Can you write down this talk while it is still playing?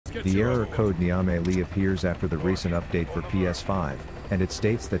The error code NIAMEY appears after the recent update for PS5, and it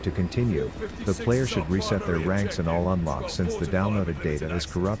states that to continue, the player should reset their ranks and all unlocks since the downloaded data is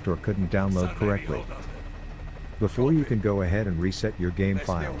corrupt or couldn't download correctly. Before you can go ahead and reset your game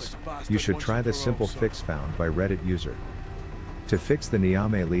files, you should try this simple fix found by Reddit user. To fix the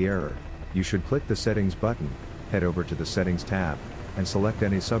NIAMEY error, you should click the Settings button, head over to the Settings tab, and select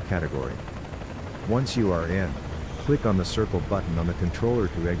any subcategory. Once you are in, click on the circle button on the controller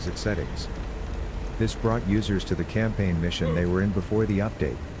to exit settings. This brought users to the campaign mission they were in before the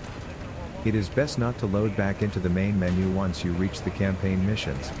update. It is best not to load back into the main menu once you reach the campaign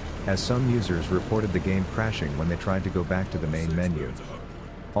missions, as some users reported the game crashing when they tried to go back to the main menu.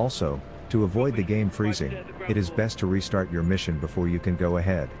 Also, to avoid the game freezing, it is best to restart your mission before you can go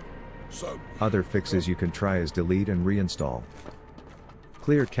ahead. Other fixes you can try is delete and reinstall.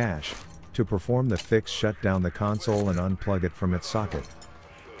 Clear cache. To perform the fix, shut down the console and unplug it from its socket.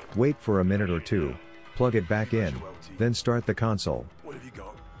 Wait for a minute or two, plug it back in, then start the console.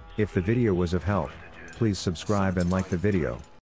 If the video was of help, please subscribe and like the video.